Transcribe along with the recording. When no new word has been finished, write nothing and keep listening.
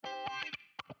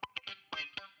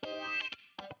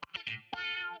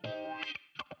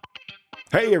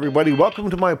Hey everybody, welcome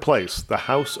to my place, the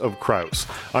House of Kraus.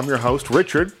 I'm your host,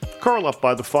 Richard. Curl up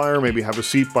by the fire, maybe have a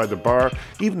seat by the bar,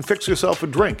 even fix yourself a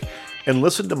drink, and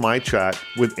listen to my chat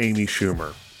with Amy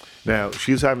Schumer. Now,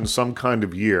 she's having some kind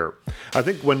of year. I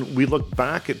think when we look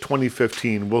back at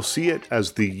 2015, we'll see it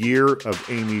as the year of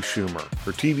Amy Schumer.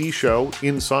 Her TV show,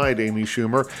 Inside Amy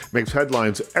Schumer, makes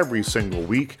headlines every single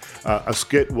week. A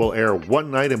skit will air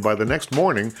one night, and by the next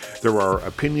morning, there are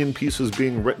opinion pieces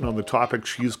being written on the topics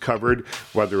she's covered,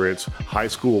 whether it's high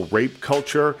school rape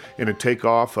culture in a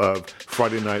takeoff of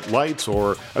Friday Night Lights,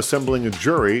 or assembling a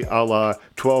jury a la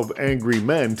 12 Angry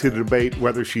Men to debate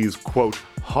whether she's, quote,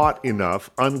 hot enough,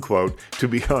 unquote, to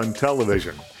be on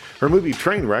television. Her movie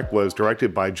Trainwreck was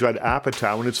directed by Judd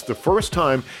Apatow, and it's the first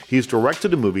time he's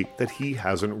directed a movie that he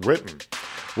hasn't written.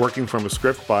 Working from a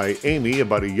script by Amy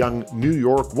about a young New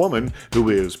York woman who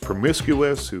is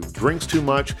promiscuous, who drinks too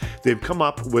much, they've come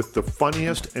up with the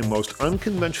funniest and most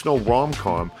unconventional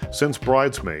rom-com since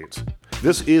Bridesmaids.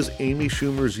 This is Amy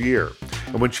Schumer's year,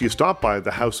 and when she stopped by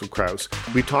the House of Kraus,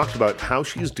 we talked about how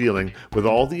she's dealing with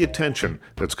all the attention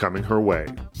that's coming her way.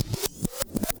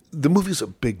 The movie's a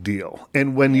big deal,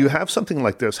 and when you have something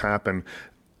like this happen,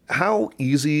 how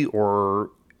easy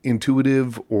or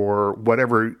intuitive or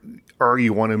whatever are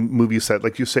you on a movie set?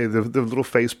 Like you say, the little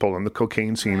face pull and the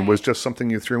cocaine scene was just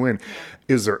something you threw in.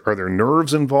 Are there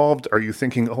nerves involved? Are you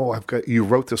thinking, you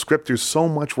wrote the script, there's so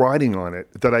much writing on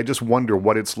it that I just wonder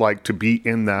what it's like to be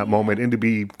in that moment and to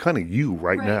be kind of you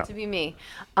right now. To be me.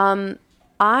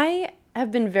 I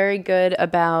have been very good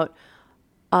about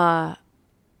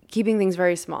keeping things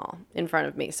very small in front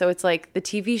of me. So it's like the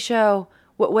TV show,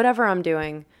 whatever I'm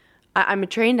doing, I'm a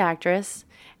trained actress.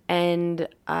 And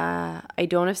I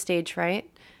don't have stage fright,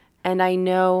 and I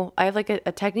know I have like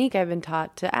a technique I've been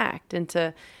taught to act and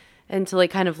to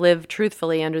like kind of live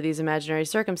truthfully under these imaginary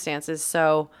circumstances.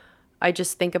 So I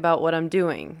just think about what I'm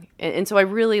doing, and so I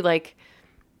really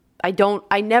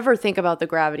I never think about the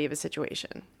gravity of a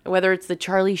situation, whether it's the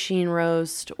Charlie Sheen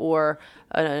roast or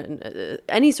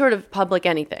any sort of public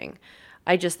anything.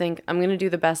 I just think I'm going to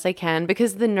do the best I can,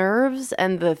 because the nerves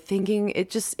and the thinking,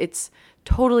 it's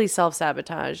totally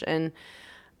self-sabotage and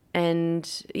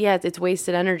yeah, it's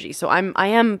wasted energy. So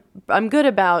I'm good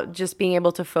about just being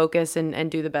able to focus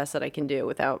and do the best that I can do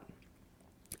without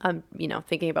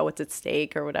thinking about what's at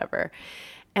stake or whatever.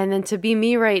 And then to be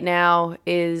me right now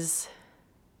is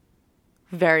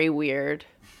very weird.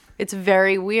 It's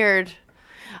very weird.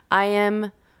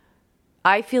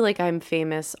 I feel like I'm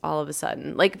famous all of a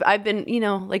sudden. Like I've been,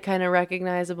 kind of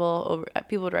recognizable.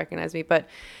 People would recognize me, but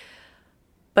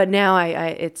now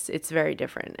it's very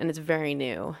different, and it's very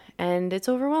new, and it's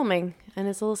overwhelming, and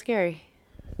it's a little scary.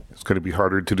 It's going to be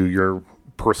harder to do your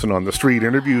person on the street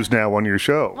interviews now on your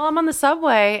show. Well, I'm on the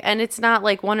subway, and it's not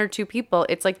like one or two people.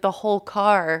 It's like the whole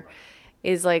car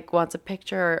is like wants a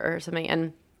picture or something,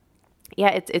 and yeah,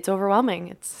 it's overwhelming.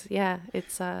 It's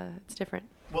different.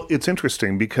 Well, it's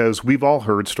interesting because we've all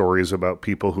heard stories about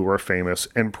people who are famous,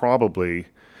 and probably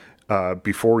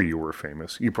before you were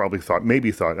famous, you probably thought,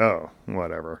 oh,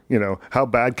 whatever, how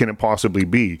bad can it possibly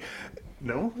be?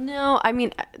 No? No, I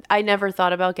mean, I never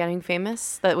thought about getting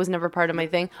famous. That was never part of my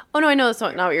thing. Oh no, I know that's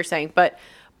not what you're saying, but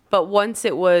once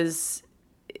it was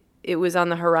on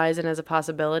the horizon as a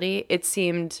possibility, it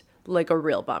seemed like a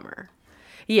real bummer.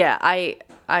 Yeah,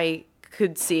 I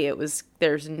could see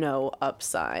there's no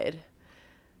upside.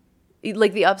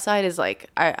 Like the upside is like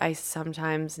I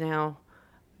sometimes now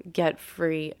get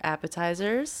free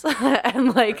appetizers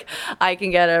and like I can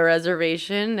get a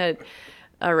reservation at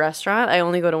a restaurant. I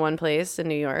only go to one place in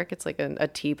New York. It's like a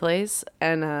tea place,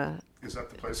 and is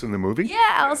that the place in the movie?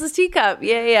 Yeah, Alice's Teacup.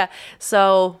 Yeah.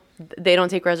 So they don't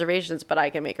take reservations, but I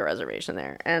can make a reservation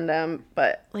there. And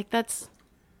but like that's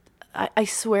I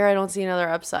swear I don't see another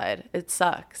upside. It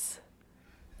sucks.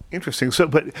 Interesting. So,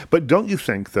 but don't you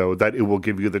think though that it will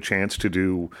give you the chance to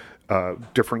do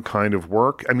different kind of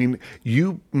work? I mean,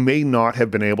 you may not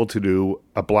have been able to do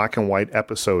a black and white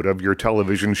episode of your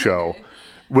television show,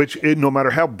 no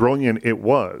matter how brilliant it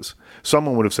was,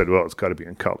 someone would have said, well, it's got to be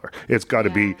in color. It's got to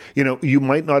be, you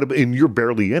might not have, and you're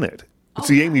barely in it. It's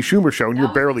the Amy Schumer show, and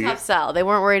you're barely in it. Tough sell. They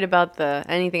weren't worried about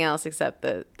anything else except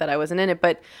that I wasn't in it.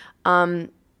 But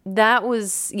that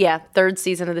was, third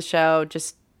season of the show.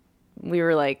 Just, we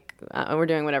were like, we're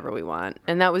doing whatever we want.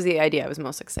 And that was the idea I was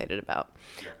most excited about.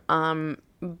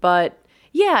 But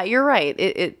yeah, you're right.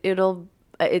 I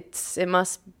guess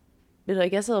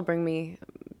it'll bring me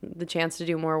the chance to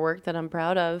do more work that I'm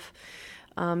proud of.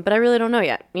 But I really don't know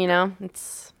yet.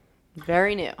 It's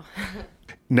very new.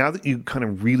 Now that you kind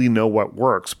of really know what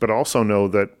works, but also know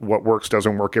that what works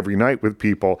doesn't work every night with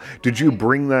people, did you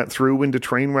bring that through into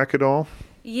Trainwreck at all?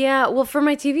 Yeah, well, for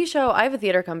my TV show, I have a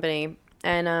theater company,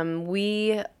 and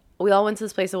we all went to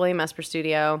this place, the William Esper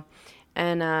Studio,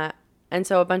 and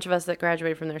so a bunch of us that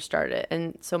graduated from there started.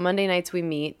 And so Monday nights we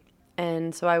meet,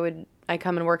 and so I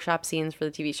come and workshop scenes for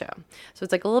the TV show. So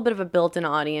it's like a little bit of a built-in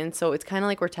audience. So it's kind of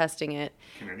like we're testing it.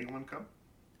 Can anyone come?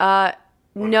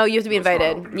 No, you have to be No, it's not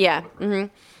invited. open to Yeah. the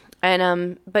public,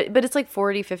 And but it's like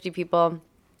 40, 50 people.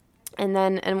 And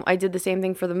I did the same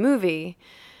thing for the movie.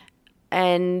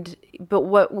 But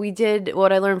what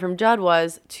I learned from Judd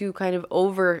was to kind of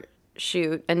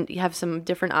overshoot and have some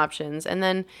different options and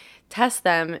then test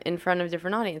them in front of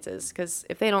different audiences. Because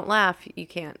if they don't laugh, you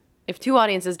can't. If two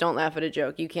audiences don't laugh at a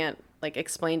joke, you can't like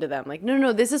explain to them like,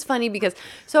 no, this is funny because.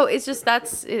 So it's just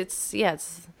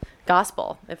it's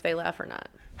gospel if they laugh or not.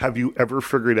 Have you ever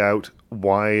figured out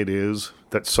why it is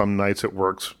that some nights it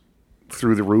works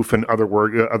through the roof and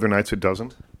other nights it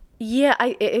doesn't? Yeah,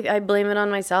 I blame it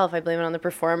on myself. I blame it on the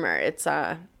performer. It's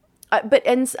but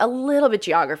and a little bit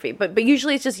geography, but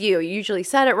usually it's just you. You usually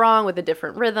said it wrong with a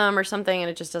different rhythm or something, and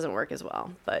it just doesn't work as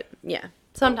well. But yeah,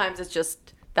 sometimes it's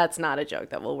just that's not a joke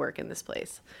that will work in this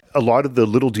place. A lot of the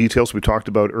little details we talked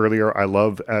about earlier, I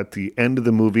love at the end of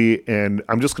the movie, and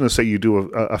I'm just going to say you do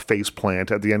a face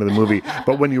plant at the end of the movie,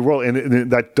 but when you roll,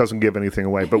 and that doesn't give anything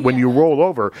away, but when you roll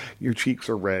over, your cheeks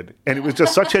are red, and it was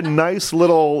just such a nice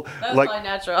little, That was probably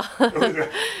natural.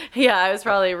 Yeah, I was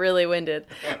probably really winded.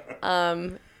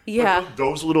 Yeah.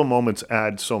 Those little moments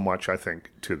add so much, I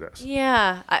think, to this.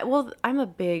 Yeah. I'm a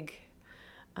big...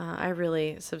 I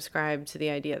really subscribe to the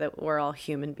idea that we're all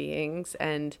human beings,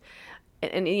 and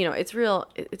you know, it's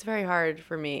very hard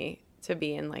for me to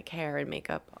be in like hair and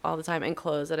makeup all the time and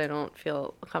clothes that I don't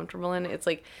feel comfortable in. It's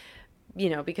like, you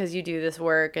know, because you do this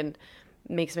work and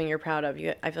make something you're proud of,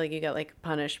 I feel like you get like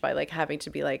punished by like having to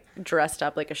be like dressed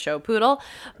up like a show poodle.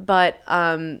 But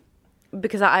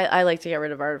because I like to get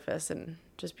rid of artifice and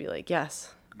just be like,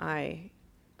 yes, I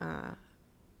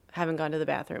haven't gone to the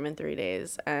bathroom in 3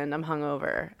 days and I'm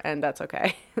hungover, and that's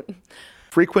okay.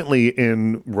 Frequently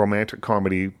in romantic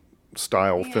comedy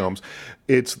style films,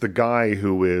 it's the guy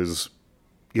who is,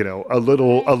 you know, a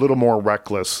little more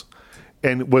reckless.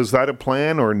 And was that a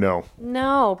plan or no?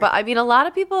 No, but I mean, a lot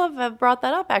of people have brought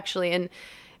that up actually, and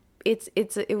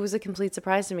it was a complete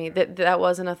surprise to me that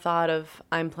wasn't a thought of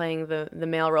I'm playing the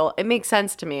male role. It makes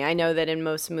sense to me. I know that in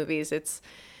most movies it's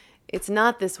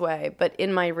not this way, but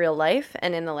in my real life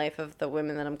and in the life of the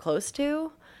women that I'm close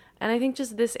to, and I think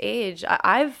just this age,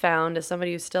 I've found as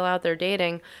somebody who's still out there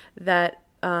dating that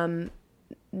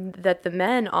that the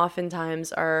men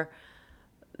oftentimes are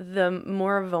the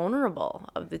more vulnerable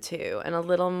of the two and a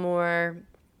little more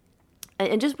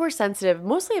and just more sensitive,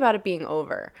 mostly about it being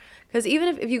over. Because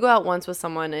even if you go out once with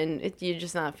someone and you're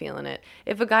just not feeling it,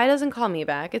 if a guy doesn't call me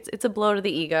back, it's a blow to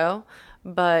the ego,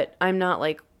 but I'm not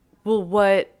like,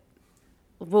 I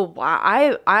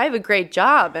have a great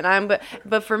job, and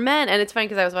but for men, and it's funny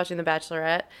because I was watching The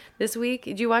Bachelorette this week.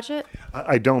 Did you watch it?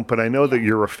 I don't, but I know that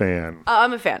you're a fan.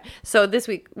 I'm a fan. So this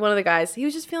week, one of the guys, he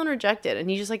was just feeling rejected, and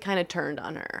he just like kind of turned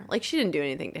on her. Like she didn't do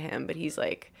anything to him, but he's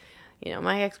like, you know,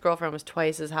 my ex-girlfriend was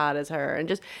twice as hot as her,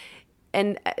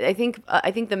 and I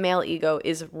think the male ego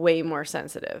is way more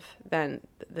sensitive than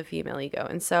the female ego,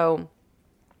 and so,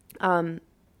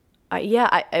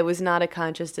 it was not a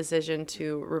conscious decision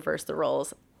to reverse the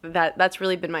roles. That's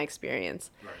really been my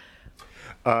experience.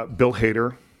 Right. Bill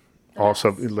Hader,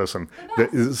 also, listen,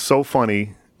 that is so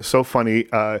funny,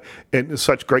 and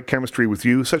such great chemistry with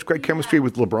you, such great chemistry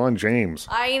with LeBron James.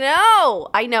 I know.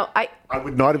 I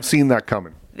would not have seen that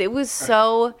coming. It was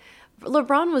so...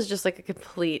 LeBron was just like a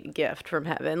complete gift from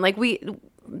heaven. Like we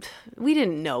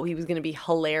didn't know he was going to be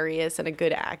hilarious and a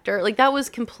good actor. Like that was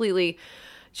completely...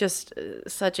 just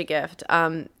such a gift.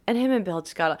 And him and Bill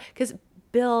just because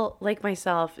Bill, like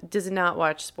myself, does not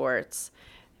watch sports.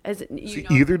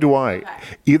 Either do I. Okay.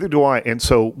 Either do I. And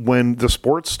so when the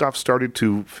sports stuff started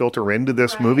to filter into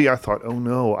this movie, I thought, oh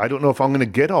no, I don't know if I'm going to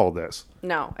get all this.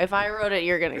 No, if I wrote it,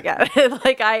 you're going to get it.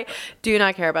 Like I do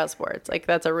not care about sports. Like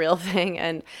that's a real thing.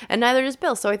 And neither does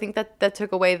Bill. So I think that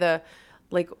took away the,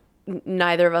 like,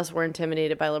 neither of us were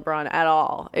intimidated by LeBron at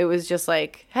all. It was just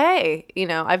like, hey, you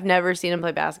know, I've never seen him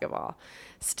play basketball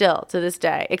still to this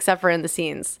day, except for in the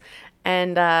scenes.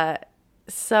 And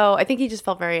so I think he just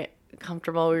felt very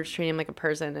comfortable. We were just treating him like a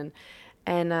person.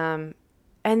 And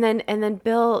then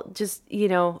Bill just, you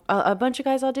know, a bunch of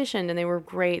guys auditioned and they were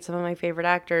great. Some of my favorite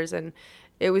actors. And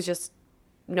it was just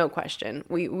no question.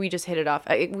 We just hit it off.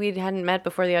 We hadn't met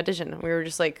before the audition. We were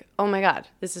just like, oh my God,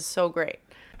 this is so great.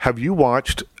 Have you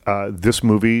watched this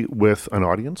movie with an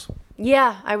audience?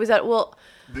 Yeah, I was at, the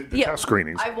test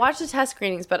screenings. I watched the test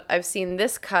screenings, but I've seen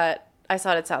this cut. I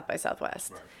saw it at South by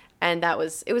Southwest. Right. And it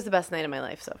was the best night of my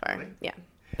life so far. Really? Yeah.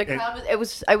 The crowd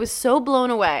I was so blown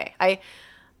away. I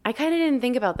kind of didn't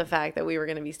think about the fact that we were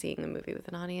going to be seeing the movie with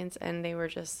an audience, and they were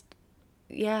just,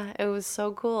 yeah, it was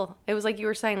so cool. It was like you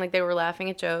were saying, like they were laughing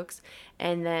at jokes,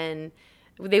 and then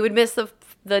they would miss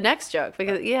the next joke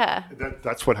because, yeah.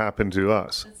 That's what happened to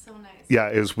us. That's so nice. Yeah,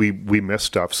 is we miss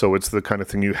stuff, so it's the kind of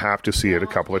thing you have to see it a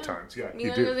couple of times. Yeah,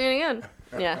 you do. Again.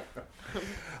 Yeah.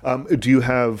 Do you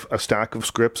have a stack of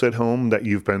scripts at home that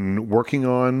you've been working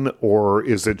on, or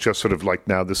is it just sort of like,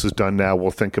 now this is done, now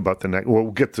we'll think about we'll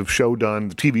get the show done,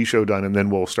 the TV show done, and then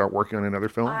we'll start working on another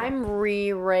film? I'm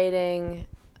rewriting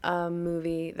a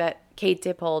movie that Kate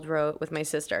Dippold wrote with my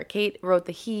sister. Kate wrote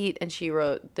The Heat, and she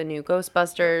wrote the new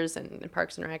Ghostbusters and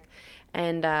Parks and Rec,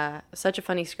 and such a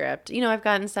funny script. You know, I've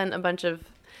gotten sent a bunch of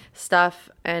stuff,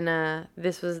 and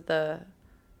this was the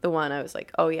one I was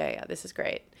like, oh yeah, this is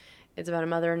great. It's about a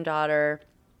mother and daughter,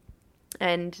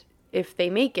 and if they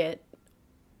make it,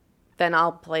 then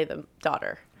I'll play the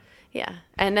daughter. Yeah,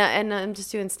 and I'm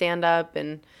just doing stand-up,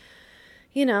 and,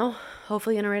 you know,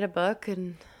 hopefully gonna write a book,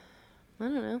 and I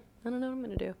don't know what I'm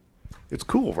gonna do. It's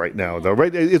cool right now, though,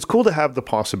 right? It's cool to have the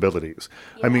possibilities.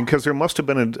 Yeah. I mean, because there must have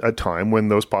been a time when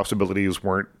those possibilities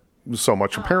weren't so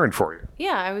much apparent for you.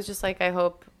 Yeah, I was just like, I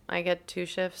hope I get 2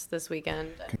 shifts this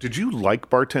weekend. Did you like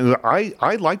bartending?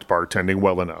 I liked bartending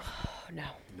well enough. Oh,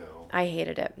 no. I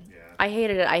hated it. Yeah. I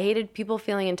hated it. I hated people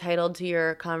feeling entitled to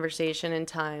your conversation and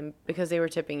time because they were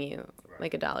tipping you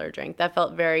like $1 a drink. That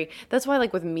felt that's why,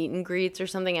 like, with meet and greets or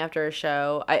something after a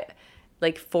show,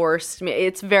 forced me.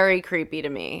 It's very creepy to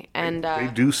me. And they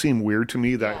do seem weird to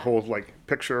me, that whole, like,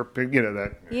 picture, you know,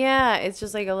 that. Yeah, it's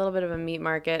just like a little bit of a meat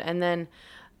market. And then,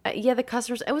 the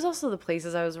customers, it was also the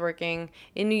places I was working.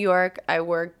 In New York, I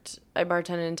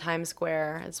bartended in Times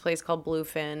Square. It's a place called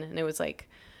Bluefin, and it was like,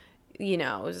 you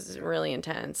know, it was really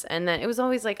intense. And then it was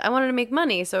always like, I wanted to make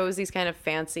money, so it was these kind of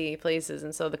fancy places,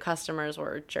 and so the customers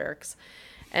were jerks.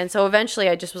 And so eventually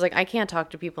I just was like, I can't talk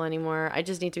to people anymore. I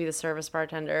just need to be the service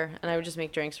bartender, and I would just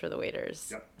make drinks for the waiters.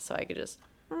 Yep. So I could just...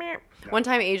 Yep. One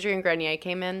time Adrian Grenier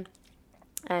came in,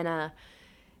 and I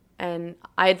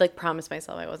had, like, promised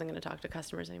myself I wasn't going to talk to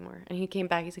customers anymore. And he came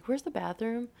back. He's like, where's the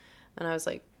bathroom? And I was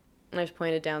like, and I just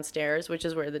pointed downstairs, which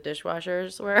is where the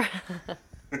dishwashers were.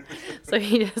 So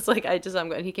he just, like, I'm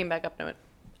going. He came back up and I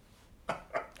went,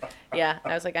 yeah.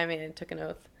 I was like, I took an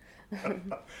oath.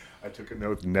 I took an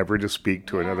oath never to speak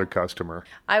to another customer.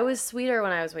 I was sweeter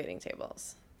when I was waiting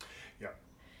tables. Yeah.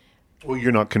 Well,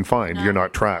 you're not confined. You're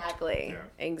not trapped. Exactly.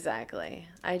 Yeah. Exactly.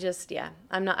 I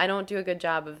don't do a good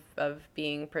job of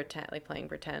being playing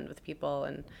pretend with people.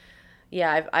 And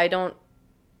if I don't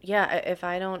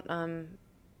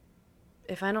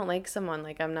like someone,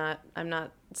 like, I'm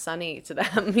not sunny to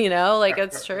them, you know, like,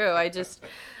 it's true. I just,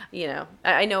 you know,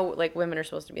 I know, like, women are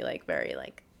supposed to be, like, very,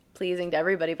 like, pleasing to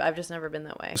everybody, but I've just never been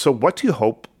that way. So what do you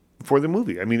hope for the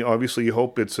movie? I mean, obviously you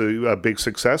hope it's a big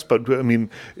success, but I mean,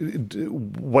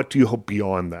 what do you hope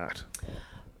beyond that?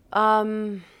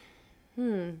 I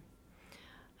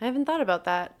haven't thought about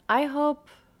that. I hope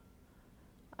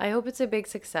it's a big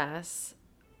success,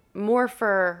 more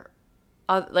for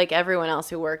like everyone else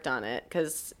who worked on it,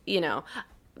 because, you know,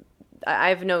 I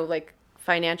have no, like,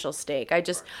 financial stake. I'm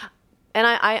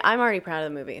already proud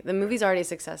of the movie. The movie's already a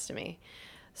success to me.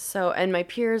 So, and my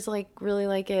peers, like, really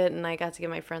like it, and I got to get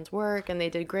my friends work, and they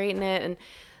did great in it. And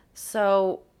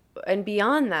so, and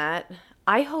beyond that,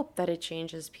 I hope that it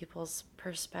changes people's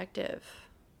perspective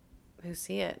who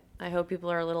see it. I hope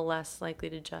people are a little less likely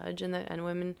to judge, and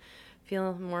women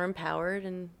feel more empowered,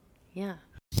 and yeah.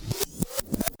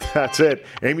 That's it.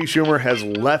 Amy Schumer has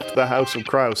left the House of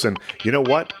Crouse, and you know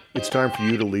what? It's time for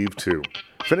you to leave too.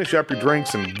 Finish up your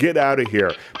drinks and get out of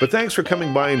here. But thanks for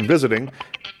coming by and visiting.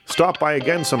 Stop by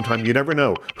again sometime. You never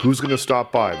know who's going to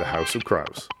stop by the House of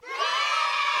Crouse.